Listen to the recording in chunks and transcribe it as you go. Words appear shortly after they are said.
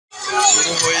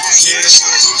শুরু হয়েছে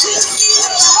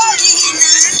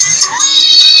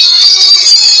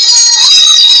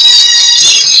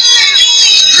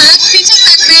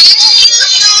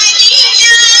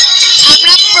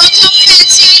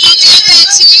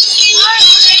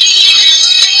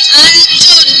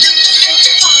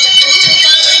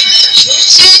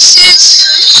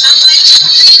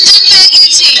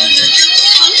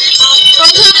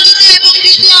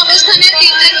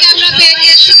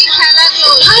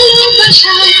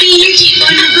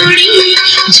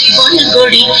জীবন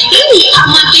গড়ি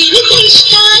আমাদের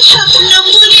চেষ্টা স্বপ্ন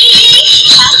করি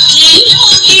সাথে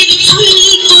রঙের ফুল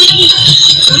করি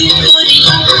ফুল করি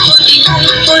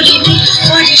করি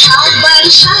করি সবার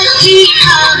সাথে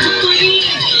ভাগ করি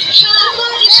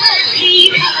সবার সাথে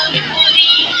ভাগ করি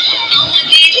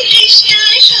আমাদের চেষ্টা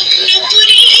স্বপ্ন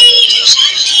করি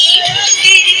সাথে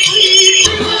রঙের ফুল।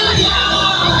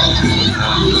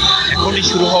 এখনই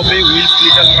শুরু হবে Wills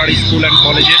little party school and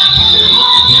কলেজের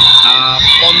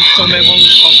পঞ্চম এবং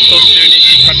ষষ্ঠ শ্রেণীর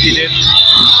শিক্ষার্থীদের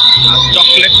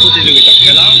চকলেট প্রতিযোগিতা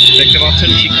খেলা। দেখতে পাচ্ছেন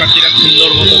শিক্ষার্থীরা সুন্দর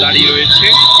মতো দাঁড়িয়ে রয়েছে।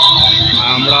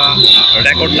 আমরা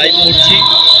রেকর্ড লাইভ করছি।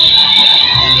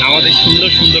 আমাদের সুন্দর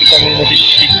সুন্দর কমলমতি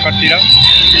শিক্ষার্থীরা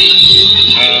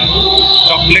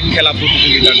চকলেট খেলা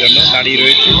প্রতিযোগিতার জন্য দাঁড়িয়ে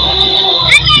রয়েছে।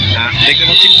 দেখতে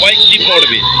পাচ্ছি কয়েকটি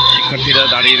পর্বে শিক্ষার্থীরা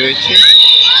দাঁড়িয়ে রয়েছে।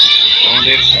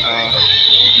 আমাদের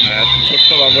ছোট্ট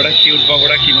বাবুরা, কিউট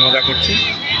বাবুরা কি মজা করছে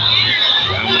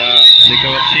আমরা দেখতে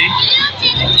পাচ্ছি।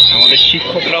 আমাদের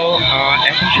শিক্ষকরাও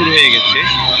এখন শুরু হয়ে গেছে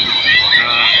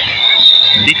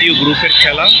দ্বিতীয় গ্রুপের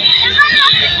খেলা,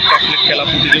 চকলেট খেলা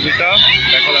প্রতিযোগিতা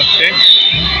দেখা যাচ্ছে।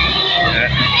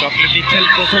 চকলেট নিচ্ছেন,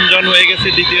 প্রথম জন হয়ে গেছে,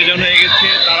 দ্বিতীয় জন হয়ে গেছে।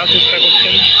 তারা চেষ্টা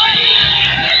করছেন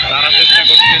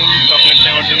চকলেট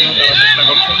নেওয়ার জন্য, তারা চেষ্টা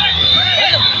করছেন।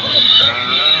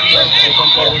 প্রথম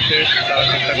পর্ব শেষ, তারা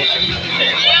চেষ্টা করছেন।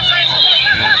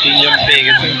 তিনজন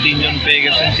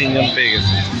পেয়ে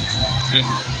গেছেন।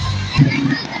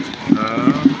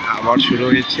 আবার শুরু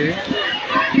হয়েছে।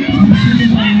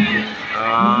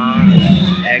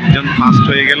 একজন ফার্স্ট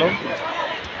হয়ে গেল,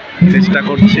 চেষ্টা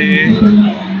করছে,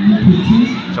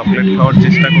 চকলেট খাওয়ার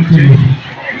চেষ্টা করছে।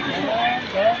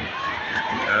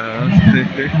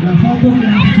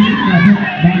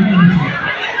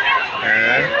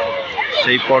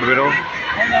 সেই পর্বেরও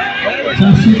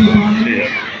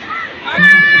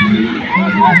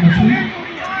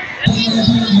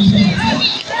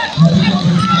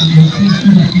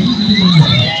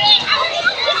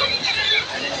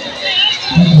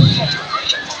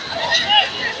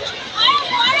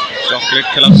চকলেট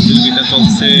খেলা প্রতিযোগিতা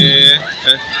চলছে।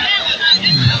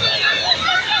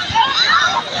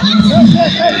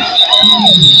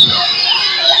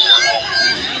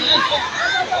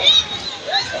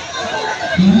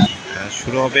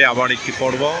 শুরু হবে আবার একটি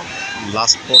পর্ব,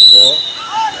 লাস্ট পর্ব,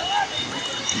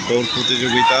 দৌড়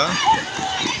প্রতিযোগিতা,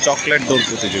 চকলেট দৌড়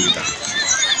প্রতিযোগিতা।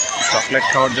 চকলেট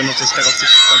খাওয়ার জন্য চেষ্টা করছে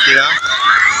শিক্ষার্থীরা।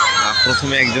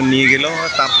 প্রথমে একজন নিয়ে গেল,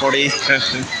 তারপরেই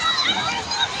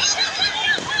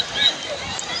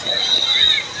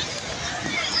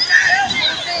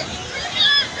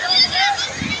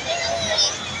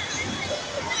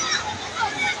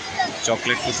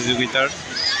চকলেট প্রতিযোগিতার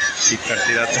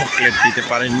শিক্ষার্থীরা চকলেট দিতে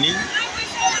পারেননি,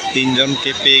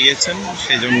 তিনজনকে পেয়ে গেছেন।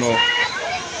 সেজন্য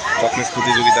চকলেট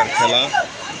প্রতিযোগিতার খেলা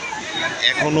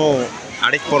এখনও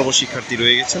আরেক পর্ব শিক্ষার্থী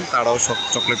রয়ে গেছেন, তারাও সব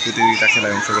চকলেট প্রতিযোগিতা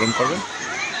খেলায় অংশগ্রহণ করবেন।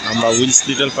 আমরা Wills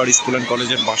little party school and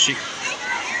কলেজের বার্ষিক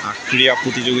ক্রীড়া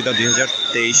প্রতিযোগিতা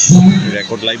 2023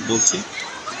 রেকর্ড লাইভ বলছি।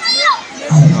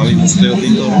 আমি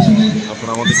মুস্তাফিজ তরুণ।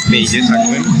 আপনারা আমাদের পেজে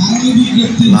থাকবেন,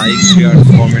 লাইক, শেয়ার,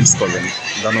 কমেন্টস করবেন।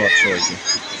 ধন্যবাদ সবাইকে।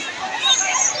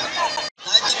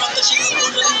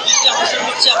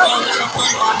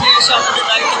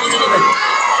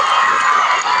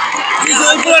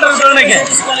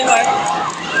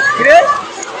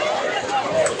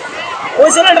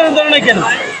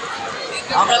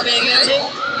 আমরা পেয়ে গেছি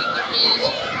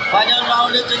ফাইনাল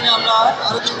রাউন্ডের জন্য, আমরা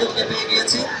আরো তিনজনকে পেয়ে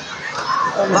গিয়েছি।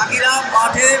 বাকিরা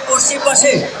মাঠের পশ্চিম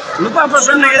পাশে।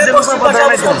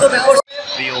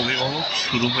 প্রিয় অভিভাবক,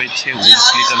 শুরু হয়েছে Wills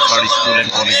little party school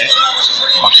and কলেজে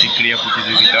বার্ষিক ক্রীড়া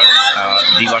প্রতিযোগিতার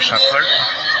দিবা শাখার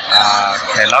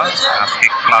খেলা। আজকে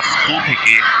ক্লাস 2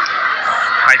 থেকে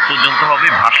 5 পর্যন্ত হবে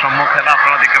ভারসাম্য খেলা।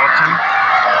 আপনারা দেখতে পাচ্ছেন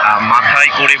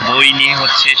মাথায় করে বই নিয়ে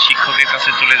হচ্ছে শিক্ষকের কাছে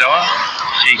চলে যাওয়া,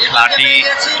 সেই খেলাটি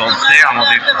চলছে।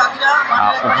 আমাদের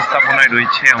উপস্থাপনায়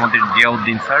রয়েছে আমাদের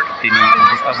জিয়াউদ্দিন স্যার, তিনি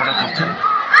উপস্থাপনা করছেন।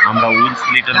 আমরা Wills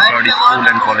little party school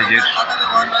and কলেজের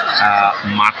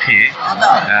মাঠে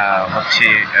হচ্ছে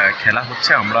খেলা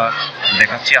হচ্ছে, আমরা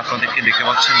দেখাচ্ছি আপনাদেরকে। দেখতে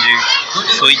পাচ্ছেন যে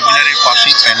শহীদ মিনারের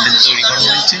পাশেই প্যান্ডেল তৈরি করা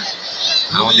হয়েছে।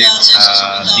 আমাদের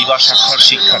দিবা শাখার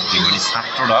শিক্ষার্থী মানে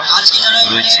ছাত্ররা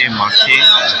রয়েছে মাঠে,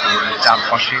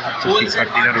 চারপাশে হচ্ছে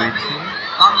শিক্ষার্থীরা রয়েছে।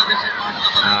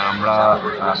 আমরা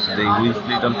যে উইলস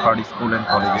লিটল ফার্ড স্কুল অ্যান্ড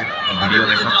কলেজের ভিডিও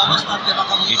দেখাচ্ছি।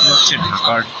 এটি হচ্ছে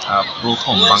ঢাকার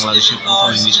বাংলাদেশের প্রথম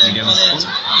ইংলিশ মিডিয়াম স্কুল।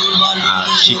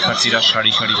 শিক্ষার্থীরা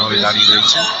সারি সারিভাবে দাঁড়িয়ে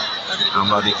রয়েছে,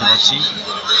 আমরা দেখতে পাচ্ছি।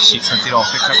 শিক্ষার্থীরা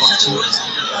অপেক্ষা করছে,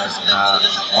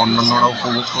 অন্যান্যরা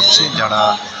উপভোগ করছে। যারা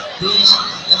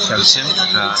খেলছেন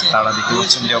তারা দেখতে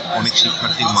পাচ্ছেন যে অনেক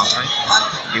শিক্ষার্থীর মাথায়,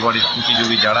 এবারের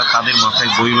প্রতিযোগী যারা, তাদের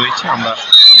মাথায় বই রয়েছে, আমরা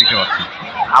দেখতে পাচ্ছি।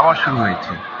 আবার শুরু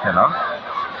হয়েছে খেলা।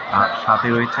 সাথে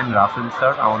রয়েছেন রাসেল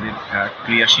স্যার, আমাদের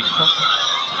ক্রীড়া শিক্ষক।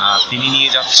 তিনি নিয়ে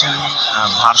যাচ্ছেন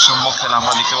ভারসাম্য খেলা,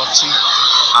 আমরা দেখতে পাচ্ছি।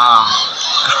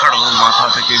 কারো মাথা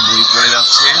থেকে বই পড়ে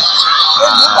যাচ্ছে।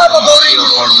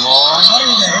 পর্ব,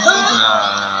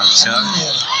 আচ্ছা,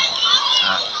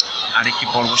 আরেকটি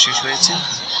পর্ব শেষ হয়েছে,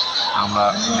 আমরা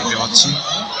দেখতে পাচ্ছি।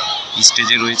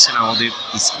 স্টেজে রয়েছেন আমাদের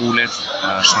স্কুলের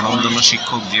স্বনামধন্য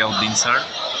শিক্ষক জিয়াউদ্দিন স্যার,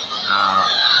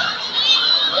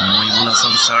 মহিবুল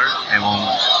হাসান স্যার এবং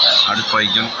আরও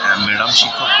কয়েকজন ম্যাডাম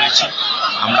শিক্ষক রয়েছে।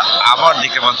 আমরা আবার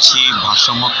দেখতে পাচ্ছি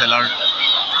ভারসাম্য খেলার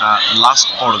লাস্ট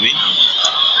পর্বে।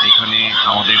 এখানে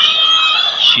আমাদের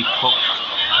শিক্ষক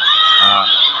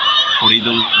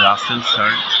ফরিদুল রাসেল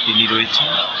স্যার তিনি রয়েছেন।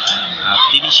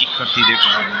 তিনি শিক্ষার্থীদের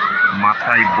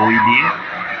মাথায় বই দিয়ে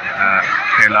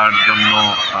খেলার জন্য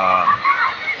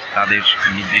তাদের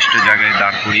নির্দিষ্ট জায়গায়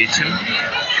দাঁড় করিয়েছেন।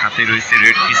 সাথে রয়েছে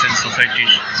রেড ক্রিসেন্ট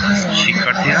সোসাইটির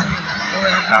শিক্ষার্থীরা।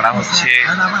 তারা হচ্ছে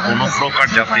কোনো প্রকার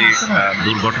যাতে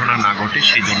দুর্ঘটনা না ঘটে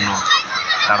সেই জন্য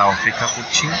তারা অপেক্ষা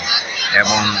করছে,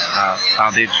 এবং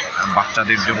তাদের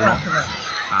বাচ্চাদের জন্য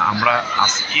আমরা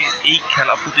আজকে এই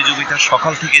খেলা প্রতিযোগিতা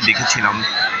সকাল থেকে দেখেছিলাম।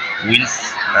 উইলস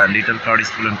লিটল ফার্ড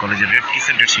স্কুল অ্যান্ড কলেজের রেড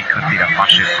ক্রিসেন্টের শিক্ষার্থীরা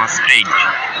পাশে ফার্স্ট এইড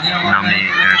নামে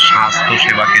স্বাস্থ্য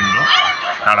সেবা কেন্দ্র,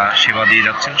 তারা সেবা দিয়ে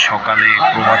যাচ্ছেন। সকালে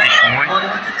প্রভাতী সময়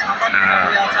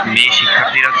মেয়ে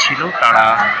শিক্ষার্থীরা ছিল, তারা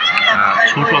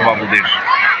ছোট বাবুদের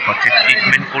হচ্ছে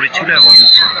ট্রিটমেন্ট করেছিল এবং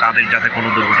তাদের যাতে কোনো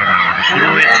দুর্ঘটনা না ঘটে। শুরু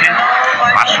হয়েছে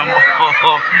ভারসাম্য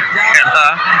খেলা,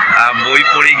 বই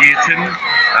পড়ে গিয়েছেন।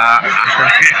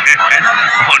 আসলে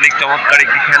অনেক চমৎকার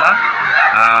একটি খেলা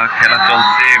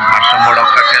চলছে, ভারসাম্য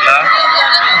রক্ষা খেলা।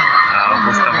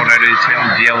 উপস্থাপনায় রয়েছেন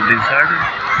জিয়াউদ্দিন স্যার,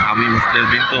 আমি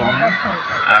মুসলিউদ্দিন তরুণ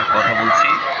কথা বলছি।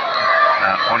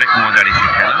 অনেক মজার একটি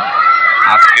খেলা।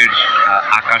 আজকের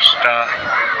আকাশটা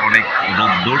অনেক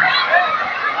রোদ্দুর,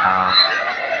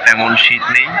 তেমন শীত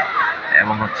নেই,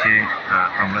 এবং হচ্ছে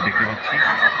আমরা দেখতে পাচ্ছি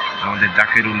আমাদের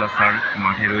জাকিরুল্লাহ স্যার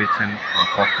মাঠে রয়েছেন,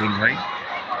 ফখরুল ভাই।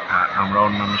 আমরা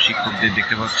অন্যান্য শিক্ষকদের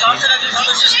দেখতে পাচ্ছি,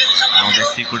 আমাদের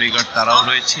সিকিউরিটি গার্ড তারাও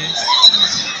রয়েছে,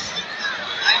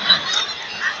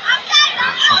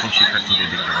 সকল শিক্ষার্থীদের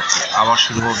দেখতে পাচ্ছি। আবার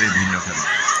শুরু হবে ভিন্ন খেলা।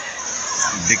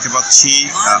 দেখতে পাচ্ছি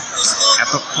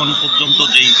এতক্ষণ পর্যন্ত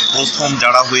যেই প্রথম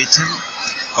যারা হয়েছেন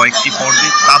কয়েকটি পর্বে,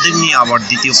 তাদের নিয়ে আবার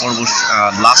দ্বিতীয় পর্ব,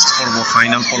 লাস্ট পর্ব,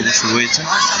 ফাইনাল পর্ব শুরু হয়েছে।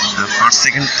 ফার্স্ট,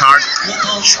 সেকেন্ড, থার্ড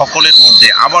সকলের মধ্যে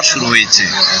আবার শুরু হয়েছে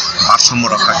ভারসাম্য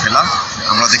রক্ষা খেলা।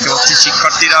 আমরা দেখতে পাচ্ছি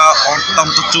শিক্ষার্থীরা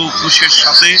অত্যন্ত চৌকুশের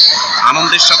সাথে,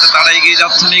 আনন্দের সাথে তারা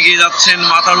এগিয়ে যাচ্ছেন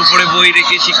মাথার উপরে বই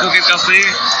রেখে শিক্ষকের কাছে।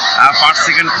 ফার্স্ট,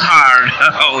 সেকেন্ড, থার্ড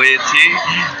হয়েছে।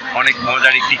 অনেক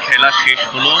মজার একটি খেলা শেষ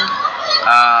হলো।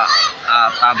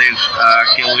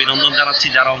 তাদেরকে অভিনন্দন জানাচ্ছি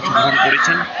যারা অংশগ্রহণ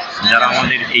করেছেন। যারা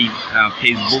আমাদের এই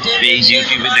ফেসবুক পেজ,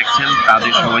 ইউটিউবে দেখছেন,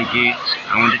 তাদের সবাইকে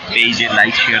আমাদের পেজে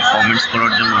লাইক, শেয়ার, কমেন্টস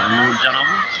করার জন্য অনুরোধ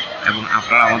জানাবো, এবং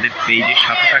আপনারা আমাদের পেজের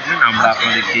সাথে থাকবেন। আমরা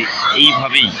আপনাদেরকে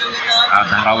এইভাবেই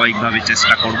ধারাবাহিকভাবে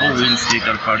চেষ্টা করব উইলস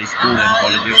লিটল ফার্ড স্কুল অ্যান্ড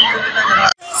কলেজের।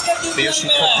 প্রিয়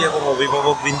শিক্ষার্থী এবং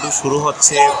অভিভাবক বিন্দু, শুরু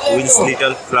হচ্ছে Wills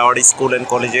little flower school and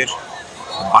কলেজের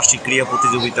বার্ষিক ক্রীড়া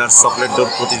প্রতিযোগিতার চকলেট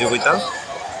দৌড় প্রতিযোগিতা।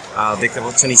 দেখতে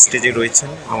পাচ্ছেন স্টেজে রয়েছেন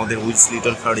আমাদের উইলস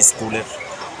লিটল ফ্লাওয়ার স্কুলের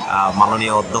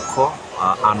মাননীয় অধ্যক্ষ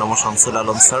আনম শামসুল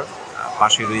আলম স্যার,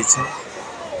 পাশে রয়েছেন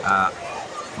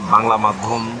বাংলা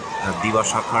মাধ্যম দিবা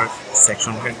শাখার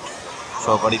সেকশন হেড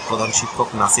সহকারী প্রধান শিক্ষক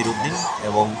নাসির উদ্দিন,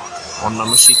 এবং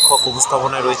অন্যান্য শিক্ষক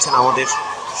উপস্থাপনায় রয়েছেন আমাদের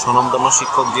স্বনামধন্য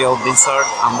শিক্ষক জিয়াউদ্দিন স্যার।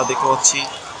 আমরা দেখতে পাচ্ছি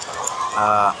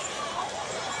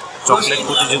চকলেট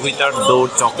প্রতিযোগিতার দৌড়,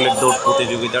 চকলেট দৌড়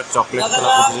প্রতিযোগিতার চকলেট খেলা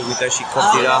প্রতিযোগিতায়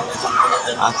শিক্ষার্থীরা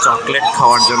চকলেট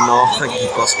খাওয়ার জন্য কি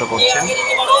কষ্ট করছেন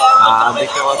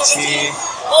দেখতে পাচ্ছি।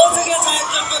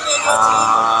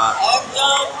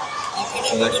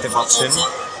 দেখতে পাচ্ছেন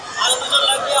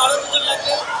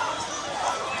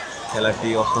খেলাটি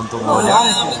অত্যন্ত মজা।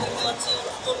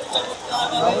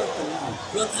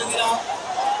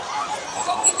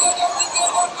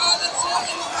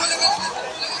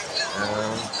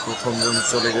 প্রথমজন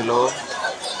চলে গেল,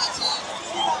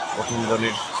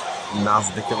 প্রথমজনের নাচ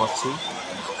দেখতে পাচ্ছি।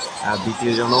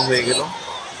 দ্বিতীয় জন হয়ে গেল।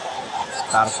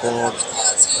 তারপর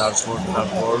তারপর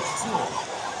তারপর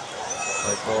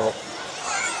হয়তো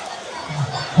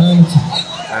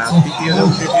তৃতীয়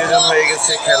জন হয়ে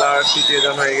গেছে, খেলার তৃতীয়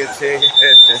জন হয়ে গেছে।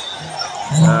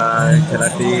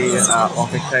 খেলাটি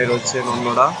অপেক্ষায় রয়েছেন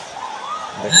অন্যরা,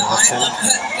 দেখতে পাচ্ছেন।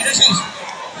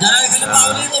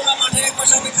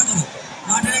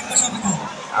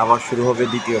 আবার শুরু হবে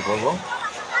দ্বিতীয় পর্ব।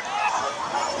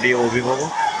 প্রিয়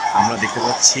অভিভাবক, আমরা দেখতে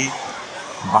পাচ্ছি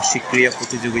বার্ষিক ক্রীড়া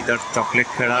প্রতিযোগিতার চকলেট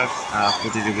খেলার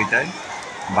প্রতিযোগিতায়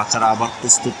বাচ্চারা আবার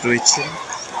প্রস্তুত রয়েছে।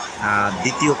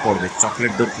 দ্বিতীয় পর্বে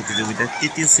চকলেট দৌড় প্রতিযোগিতায়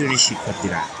তৃতীয় শ্রেণীর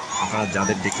শিক্ষার্থীরা, আপনারা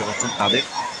যাদের দেখতে পাচ্ছেন তাদের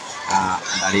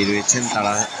দাঁড়িয়ে রয়েছেন,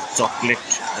 তারা চকলেট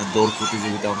দৌড়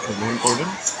প্রতিযোগিতায় অংশগ্রহণ করবেন।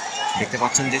 দেখতে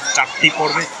পাচ্ছেন যে 4টি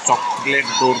পর্বে চকলেট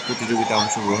দৌড় প্রতিযোগিতায়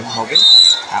অংশগ্রহণ হবে।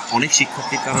 অনেক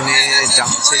শিক্ষার্থীর কারণে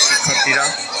যাচ্ছে শিক্ষার্থীরা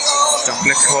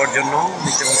চকলেট খাওয়ার জন্য,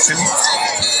 দেখতে পাচ্ছেন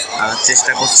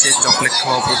চেষ্টা করছে চকলেট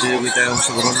খাওয়া প্রতিযোগিতায়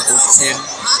অংশগ্রহণ করছেন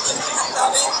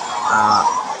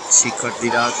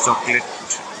শিক্ষার্থীরা, চকলেট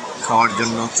খাওয়ার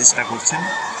জন্য চেষ্টা করছেন।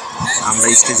 আমরা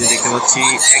স্টেজে দেখতে পাচ্ছি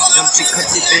একজন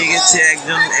শিক্ষার্থী পেয়ে গেছে,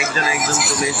 একজন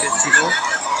চলে এসেছিল,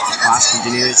 ফার্স্ট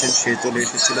যিনি হয়েছেন সে চলে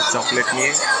এসেছিল চকলেট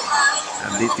নিয়ে।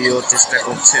 দ্বিতীয় চেষ্টা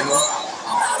করছেন।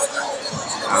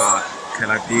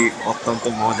 খেলাটি অত্যন্ত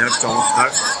মজার, চমৎকার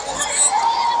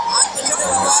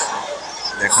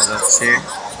দেখা যাচ্ছে।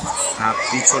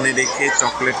 পিছনে রেখে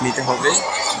চকলেট নিতে হবে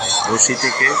রশি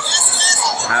থেকে।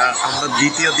 আমরা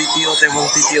দ্বিতীয় এবং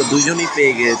তৃতীয় দুজনই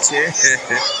পেয়ে গিয়েছে।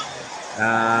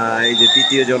 এই যে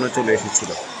তৃতীয় জনও চলে এসেছিল।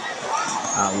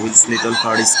 উইলস লিটল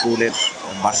ফার্ড স্কুলের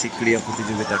বার্ষিক ক্রীড়া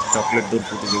প্রতিযোগিতার চকলেট দৌড়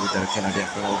প্রতিযোগিতার খেলাটি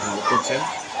আপনারা উপভোগ করছেন।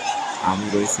 আমি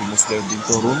রয়েছি মুসলিউদ্দিন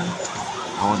তরুণ।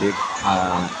 আমাদের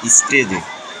স্টেজে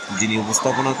যিনি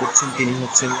উপস্থাপনা করছেন তিনি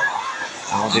হচ্ছেন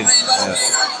আমাদের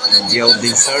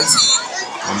জিয়াউদ্দিন স্যার।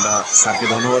 আমরা স্যারকে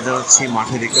ধন্যবাদ জানাচ্ছি।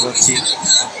 মাঠে দেখতে পাচ্ছি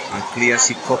ক্রীড়া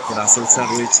শিক্ষক রাসেল স্যার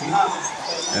রয়েছেন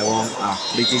এবং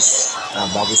ব্রিটিশ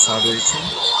বাবু স্যার রয়েছেন।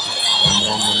 আমরা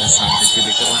অন্যান্য স্যারদেরকে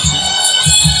দেখতে পাচ্ছি।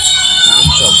 গান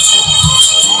চলছে,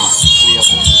 ক্রীড়া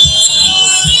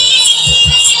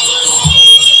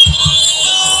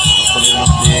সকলের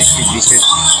মধ্যে একটি বিশেষ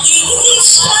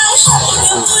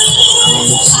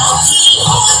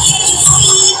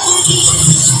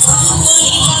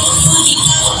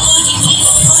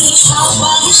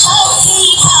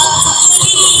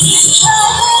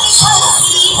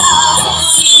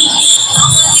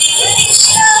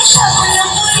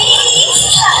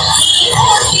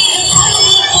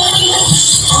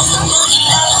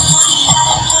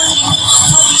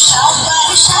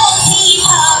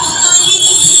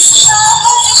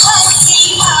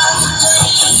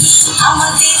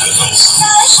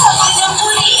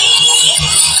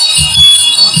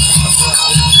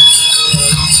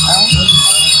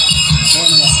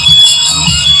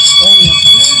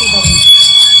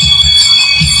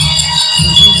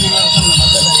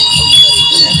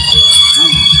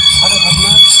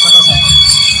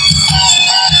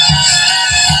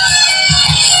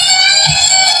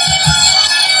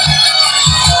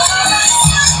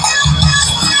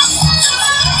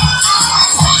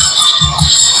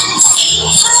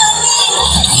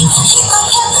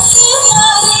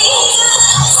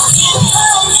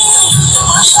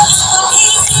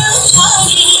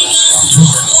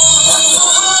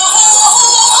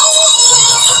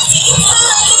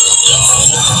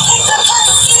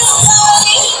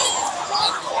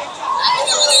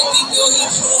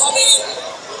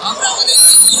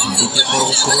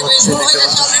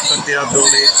শিক্ষার্থীরা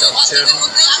দৌড়ে যাচ্ছেন,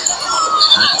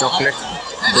 চকলেট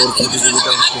দৌড় প্রতিযোগিতা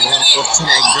অংশগ্রহণ করছেন।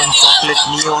 একজন চকলেট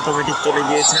নিয়ে অটোমেটিক চলে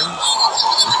গিয়েছেন,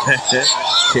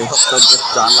 সে অত্যন্ত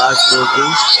চালাক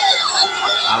চৌকিশ।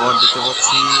 আবার দেখতে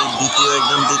পাচ্ছি তৃতীয়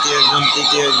একজন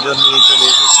নিয়ে চলে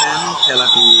এসেছেন।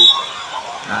 খেলাটি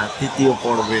তৃতীয়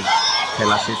পর্বের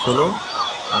খেলা শেষ হলো।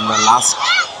 আমরা লাস্ট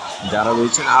যারা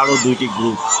রয়েছেন আরও 2টি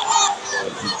গ্রুপ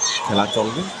খেলা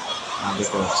চলবে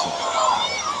দেখতে পাচ্ছি।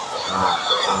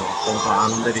 অত্যন্ত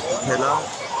আনন্দের একটি খেলা।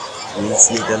 Wills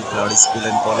little ফার্ড school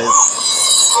and college,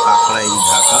 Kakrail,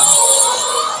 Dhaka.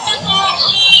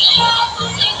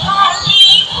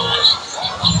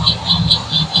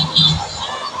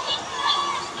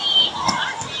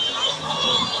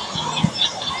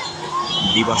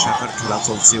 দিবা শাখার খেলা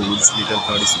চলছে উইলস লিটল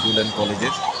ফার্ড স্কুল অ্যান্ড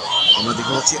কলেজের। আমরা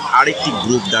দেখতে পাচ্ছি আরেকটি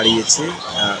গ্রুপ দাঁড়িয়েছে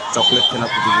চকলেট খেলা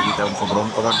প্রতিযোগিতায় অংশগ্রহণ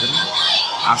করার জন্য।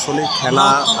 আসলে খেলা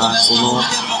কোনো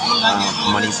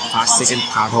মানে ফার্স্ট সেকেন্ড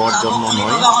থার্ড হওয়ার জন্য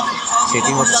নয়,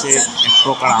 সেটি হচ্ছে এক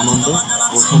প্রকার আনন্দ।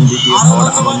 প্রথম দ্বিতীয় হওয়ার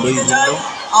আনন্দই ভিন্ন।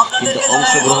 কিন্তু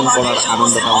অংশগ্রহণ করার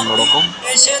আনন্দটা অন্যরকম।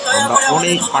 আমরা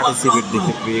অনেক পার্টিসিপেট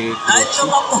দেখে পেয়েছি।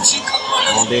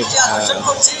 আমাদের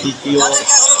তৃতীয়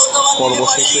পর্ব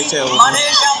শেষ হয়েছে এবং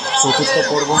চতুর্থ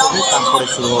পর্ব হবে, তারপরে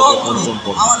শুরু হবে পঞ্চম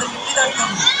পর্ব।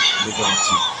 দেখতে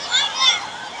পাচ্ছি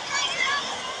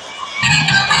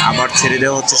আবার ছেড়ে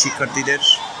দেওয়া হচ্ছে শিক্ষার্থীদের,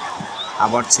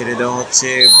 আবার ছেড়ে দেওয়া হচ্ছে।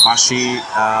 বাঁশি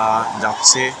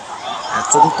যাচ্ছে,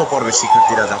 চতুর্থ পর্বে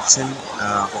শিক্ষার্থীরা যাচ্ছেন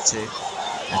হচ্ছে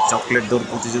চকলেট দৌড়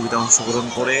প্রতিযোগিতায় অংশগ্রহণ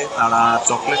করে তারা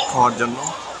চকলেট খাওয়ার জন্য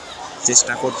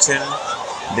চেষ্টা করছেন।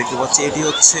 দেখতে পাচ্ছি এটি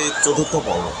হচ্ছে চতুর্থ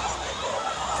পর্ব,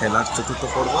 খেলার চতুর্থ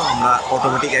পর্ব। আমরা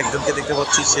অটোমেটিক একজনকে দেখতে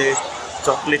পাচ্ছি, সে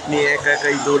চকলেট নিয়ে একা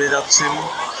একাই দৌড়ে যাচ্ছেন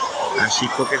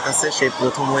শিক্ষকের কাছে। সে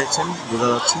প্রথম হয়েছেন, বোঝা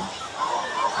যাচ্ছে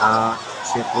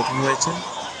সে প্রথম হয়েছেন।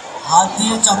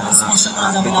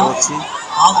 দেখতে পাচ্ছি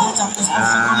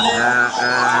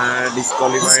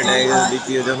ডিসকোয়ালিফাইড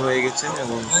দ্বিতীয় জন হয়ে গেছেন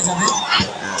এবং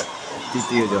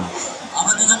তৃতীয় জন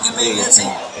পেয়ে গেছেন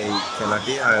এই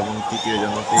খেলাটি, আর এবং তৃতীয়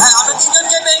জন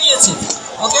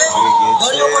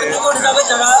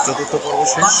চতুর্থ পর্ব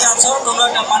শেষ।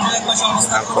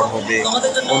 তারপর হবে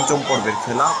পঞ্চম পর্বের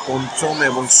খেলা। পঞ্চম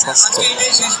এবং ষষ্ঠ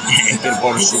একের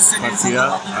পর শিক্ষার্থীরা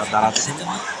দাঁড়াচ্ছেন।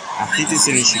 তৃতীয়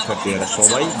শ্রেণীর শিক্ষার্থীরা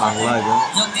সবাই বাংলা এবং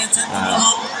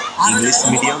ইংলিশ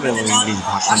মিডিয়াম এবং ইংলিশ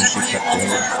ভাষার শিক্ষার্থী,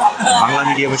 বাংলা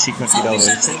মিডিয়ামের শিক্ষার্থীরাও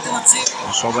রয়েছে।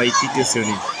 সবাই তৃতীয়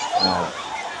শ্রেণীর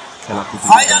খেলা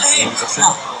প্রতিযোগিতা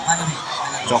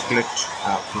চকলেট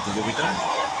প্রতিযোগিতা।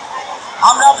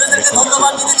 আমরা আপনাদেরকে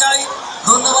ধন্যবাদ দিতে চাই,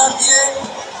 ধন্যবাদ দিয়ে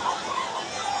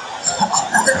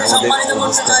সম্মানিত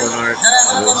করতে চাই। যারা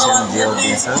এখনো ধন্যবাদ দেননি,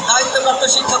 দায়িত্বপ্রাপ্ত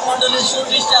শিক্ষক মন্ডলীর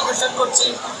সুদৃষ্টি আকর্ষণ করছি,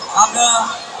 আপনারা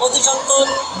অতি সত্বর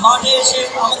মাঠে এসে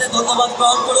আমাদের ধন্যবাদ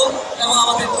গ্রহণ করুন এবং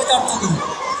আমাদের কৃতার্থ করুন।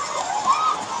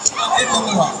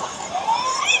 ধন্যবাদ।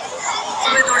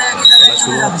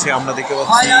 শুরু হচ্ছে, আমরা দেখতে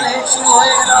পাচ্ছি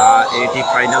এটি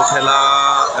ফাইনাল খেলা।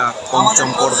 পঞ্চম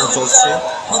পর্ব চলছে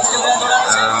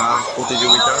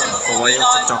প্রতিযোগিতা। সবাই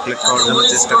হচ্ছে চকলেট খাওয়ার জন্য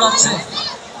চেষ্টা করছে।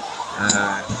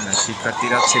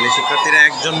 শিক্ষার্থীরা, ছেলে শিক্ষার্থীরা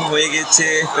একজন হয়ে গেছে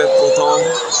প্রথম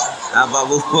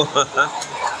বাবু,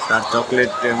 তার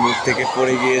চকলেট মুখ থেকে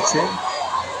পড়ে গিয়েছে।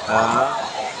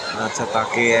 আচ্ছা,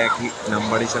 তাকে একই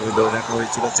নাম্বার হিসাবে ধরে রাখা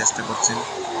হয়েছিল, চেষ্টা করছেন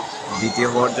দ্বিতীয়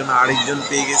হওয়ার জন্য। আরেকজন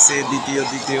পেয়ে গেছে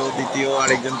দ্বিতীয়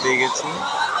আরেকজন পেয়ে গেছে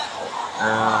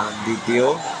দ্বিতীয়।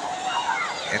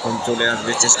 এখন চলে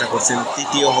আসবে, চেষ্টা করছেন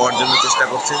তৃতীয় হওয়ার জন্য,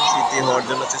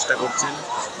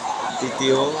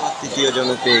 তৃতীয় জন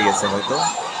পেয়ে গেছে হয়তো।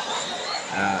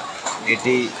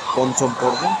 এটি পঞ্চম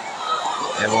পর্ব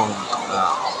এবং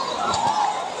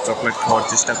চকলেট খাওয়ার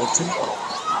চেষ্টা করছেন,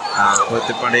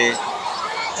 হতে পারে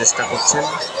চেষ্টা করছেন।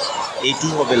 এইটি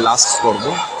হবে লাস্ট পর্ব,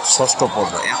 ষষ্ঠ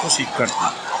পর্ব। এত শিক্ষার্থী,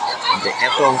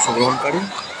 এত অংশগ্রহণকারী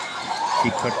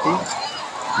শিক্ষার্থী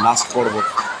লাস্ট পর্ব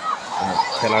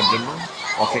খেলার জন্য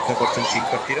অপেক্ষা করছেন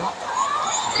শিক্ষার্থীরা।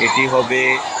 এটি হবে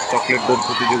চকলেট দৌড়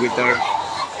প্রতিযোগিতার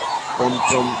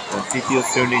তৃতীয়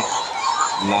শ্রেণীর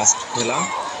লাস্ট খেলা।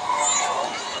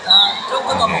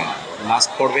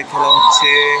 লাস্ট পর্বে খেলা হচ্ছে,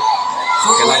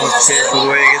 শুরু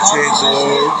হয়ে গেছে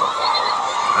দৌড়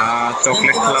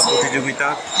চকলেট খেলা প্রতিযোগিতা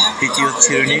তৃতীয়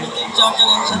শ্রেণীর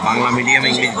বাংলা মিডিয়াম,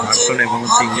 ইংলিশ ভার্সন এবং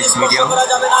ইংলিশ মিডিয়াম।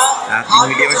 3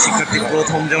 মিডিয়ামের শিক্ষার্থী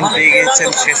প্রথম জন পেয়ে গেছেন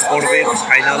শেষ পর্বের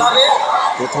ফাইনাল।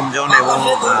 প্রথম জন এবং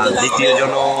দ্বিতীয়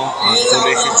জনও চলে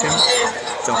এসেছেন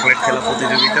চকলেট খেলা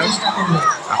প্রতিযোগিতা।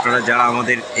 আপনারা যারা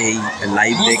আমাদের এই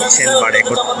লাইভ দেখছেন বা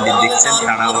রেকর্ড দেখছেন,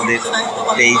 তারা আমাদের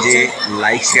পেজে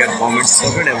লাইক, শেয়ার, কমেন্টস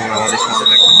করবেন এবং আমাদের সাথে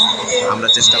থাকবেন। আমরা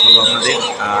চেষ্টা করব আপনাদের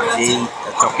এই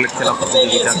চকলেট খেলা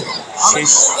প্রতিযোগিতার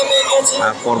শেষ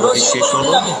পর্বটি শেষ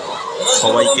হলো।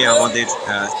 সবাইকে আমাদের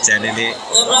চ্যানেলে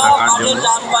থাকার জন্য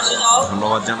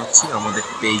ধন্যবাদ জানাচ্ছি, আমাদের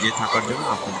পেজে থাকার জন্য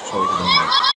আপনাদের সবাইকে ধন্যবাদ।